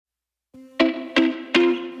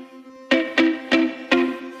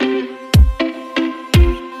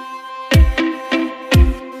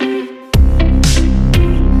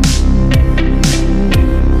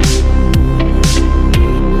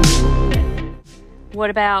What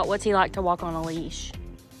about, what's he like to walk on a leash?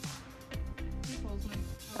 He pulls me.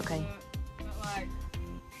 Okay. But like,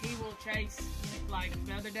 he will chase. Like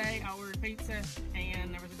the other day, I ordered pizza,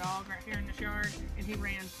 and there was a dog right here in the yard, and he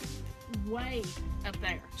ran way up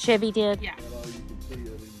there. Chevy did? Yeah.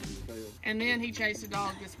 And then he chased the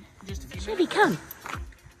dog just a few Chevy, minutes. come.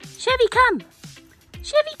 Chevy, come.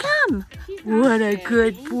 Chevy, come. What a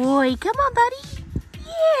good boy. Come on, buddy.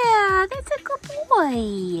 Yeah, that's a good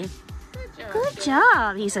boy. Good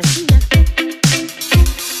job. He said, see ya.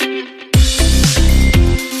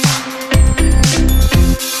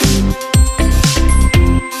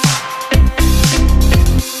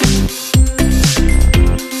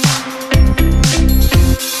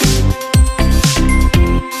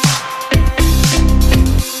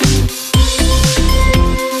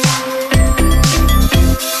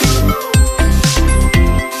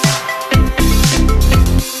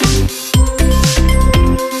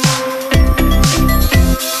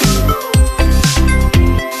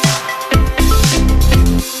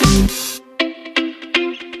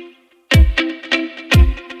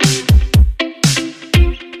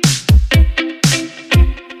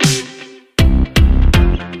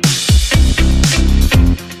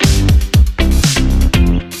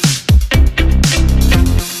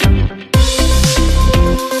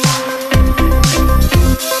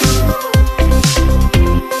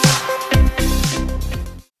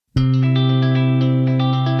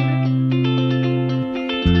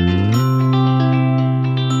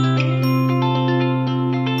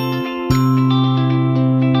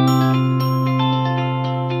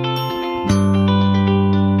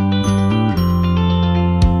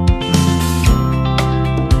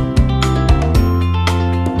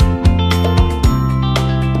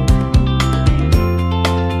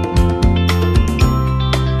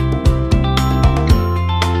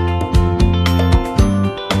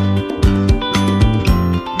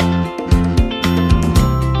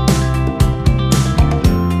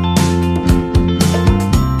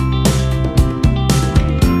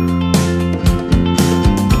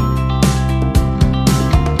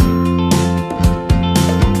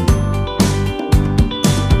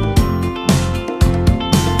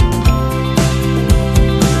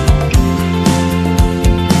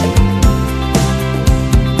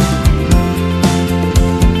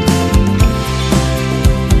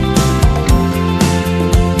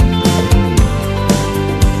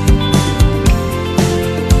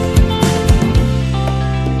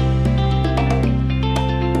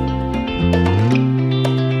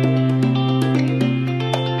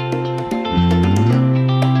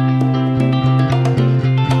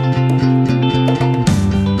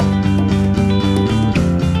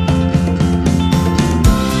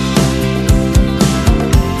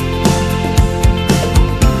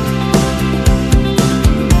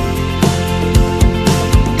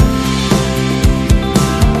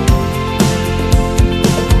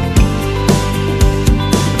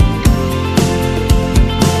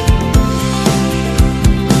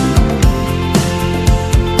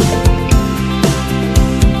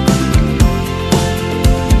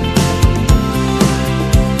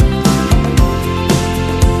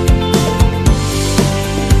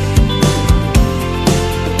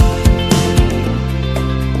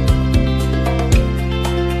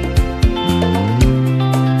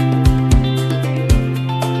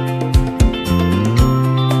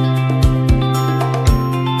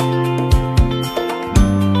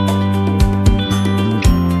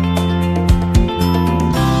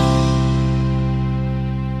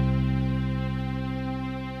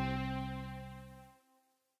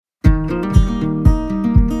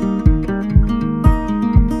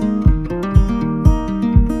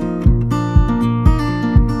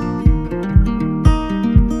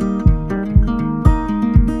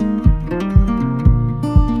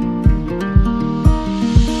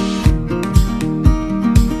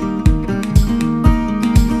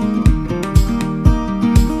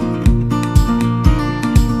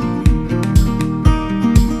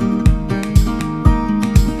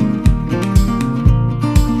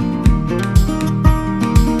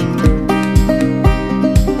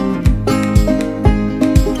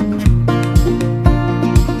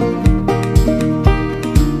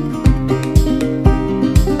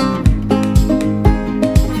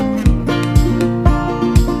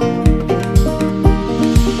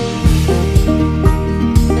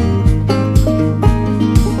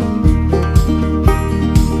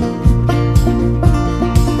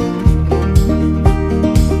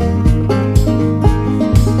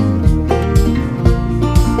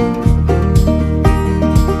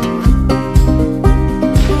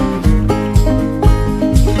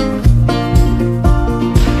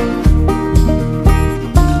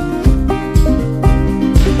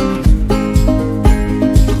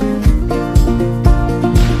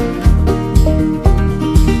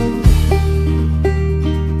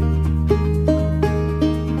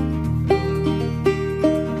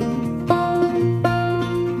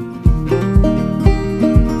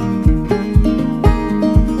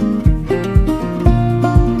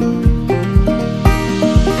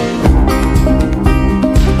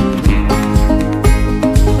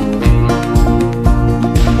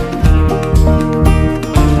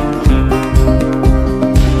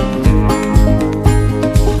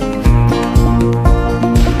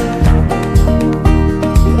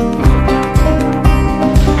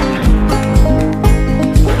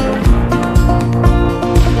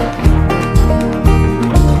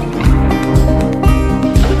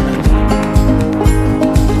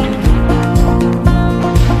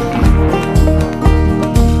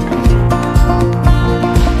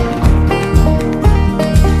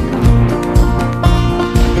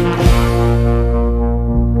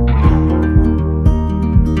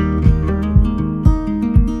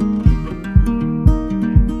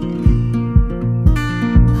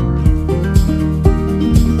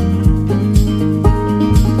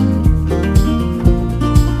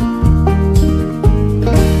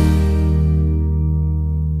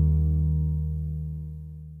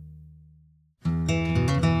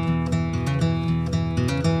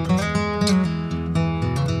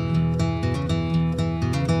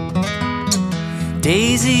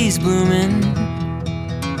 daisies blooming,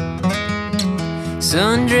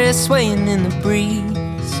 sundress swaying in the breeze.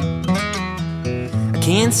 I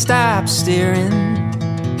can't stop staring.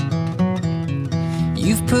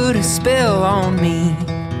 You've put a spell on me,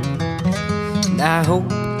 and I hope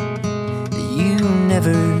that you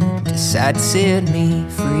never decide to set me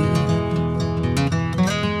free.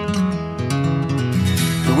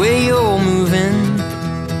 The way you're moving,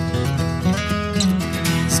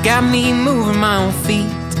 it's got me moving my own feet.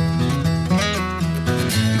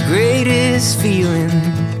 The greatest feeling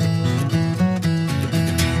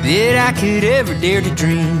that I could ever dare to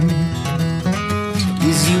dream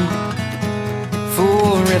is you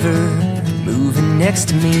forever moving next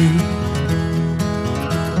to me.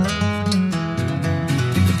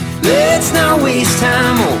 Let's not waste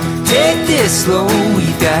time, or take this slow.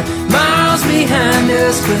 We've got miles behind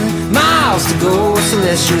us, but miles to go. So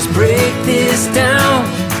let's just break this down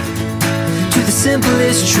to the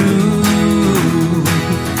simplest truth.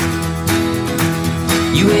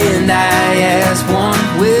 You and I as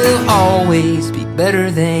one will always be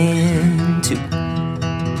better than two.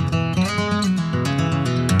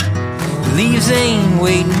 The leaves ain't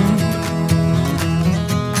waiting,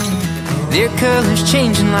 their colors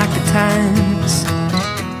changing like the times.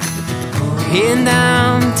 And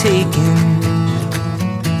I'm taking,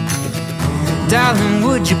 darling,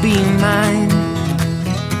 would you be mine?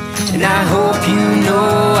 And I hope you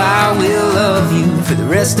know I will love you for the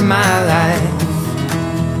rest of my life.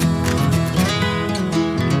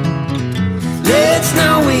 Let's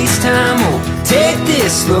not waste time, or take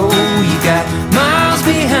this slow. You got miles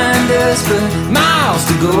behind us, but miles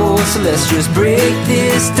to go. So let's just break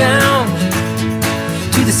this down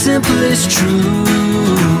to the simplest truth.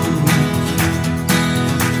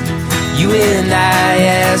 You and I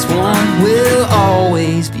as one will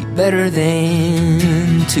always be better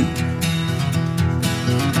than two.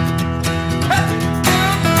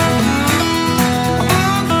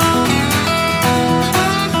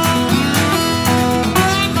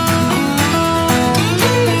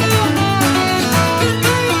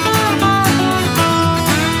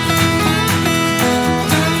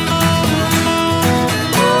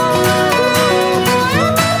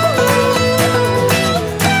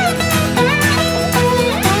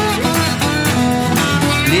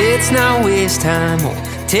 Let's not waste time,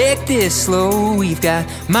 or take this slow. We've got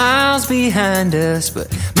miles behind us, but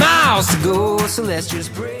miles to go. So let's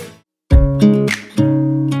just break.